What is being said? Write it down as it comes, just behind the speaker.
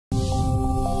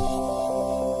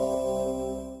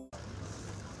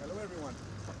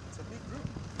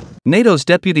NATO's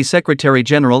Deputy Secretary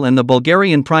General and the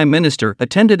Bulgarian Prime Minister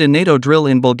attended a NATO drill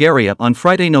in Bulgaria on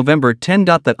Friday, November 10.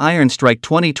 That Iron Strike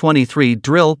 2023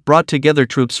 drill brought together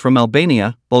troops from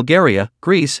Albania, Bulgaria,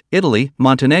 Greece, Italy,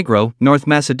 Montenegro, North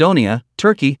Macedonia,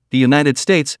 Turkey, the United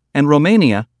States, and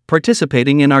Romania,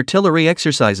 participating in artillery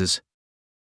exercises.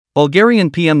 Bulgarian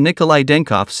PM Nikolay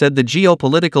Denkov said the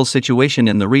geopolitical situation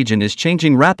in the region is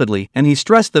changing rapidly, and he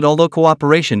stressed that although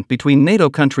cooperation between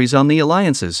NATO countries on the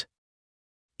alliance's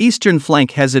eastern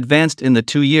flank has advanced in the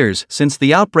 2 years since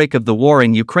the outbreak of the war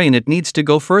in Ukraine, it needs to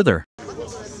go further. The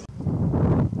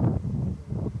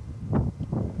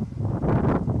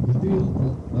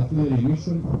drill artillery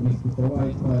mission is to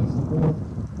provide fire support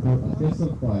for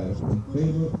aggressive fire in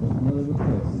favor of Northern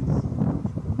forces.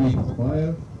 Big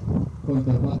fire,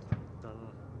 counter.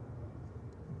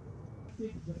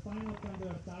 The final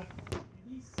counterattack.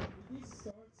 This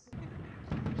starts.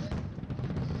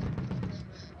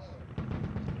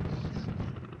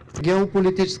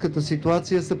 Геополитическата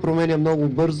ситуация се променя много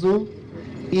бързо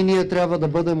и ние трябва да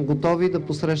бъдем готови да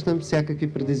посрещнем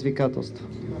всякакви предизвикателства.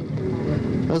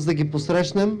 За да ги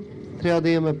посрещнем, трябва да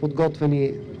имаме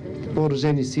подготвени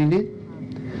въоръжени сили,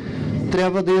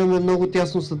 трябва да имаме много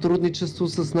тясно сътрудничество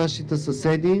с нашите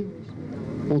съседи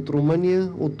от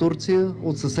Румъния, от Турция,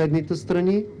 от съседните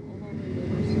страни,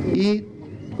 и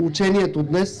учението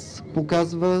днес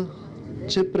показва,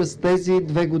 че през тези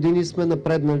 2 години сме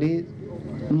напреднали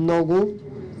много,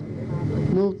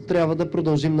 но трябва да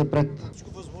продължим напред. Всичко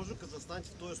възможно, като застанете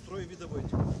в този строй и ви да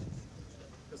бъдете,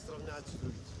 като сравнявате с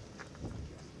другите.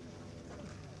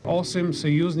 8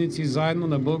 съюзници заедно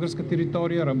на българска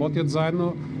територия, работят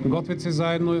заедно, готвят се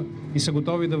заедно и са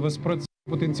готови да възпрат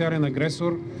потенциален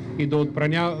агресор и да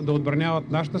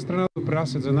отбраняват нашата страна, да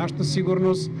допринасят за нашата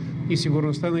сигурност и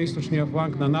сигурността на източния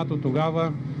фланг на НАТО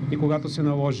тогава и когато се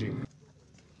наложи.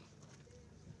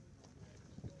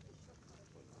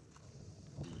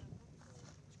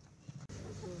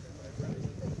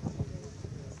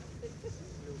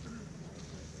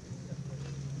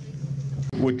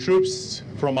 With troops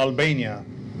from Albania,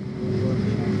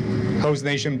 host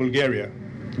nation Bulgaria,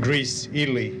 Greece,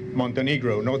 Italy,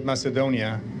 Montenegro, North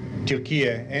Macedonia, Turkey,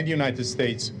 and the United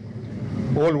States,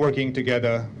 all working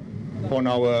together on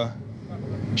our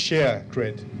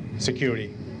shared security.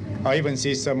 I even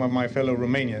see some of my fellow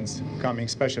Romanians coming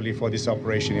specially for this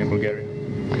operation in Bulgaria.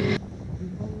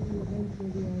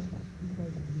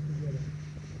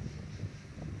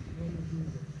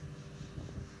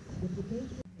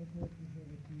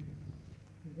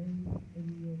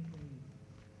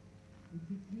 It's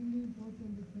extremely important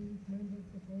that Polish members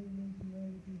of parliament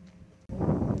unity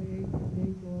also create a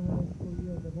NATO alliance for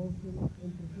your devotion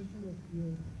and professional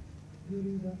skills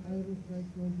during the Iron Strike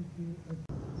 22.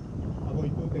 A voi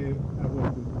tutte, a voi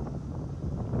tutti.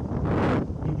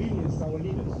 In Vilnius, our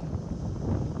leaders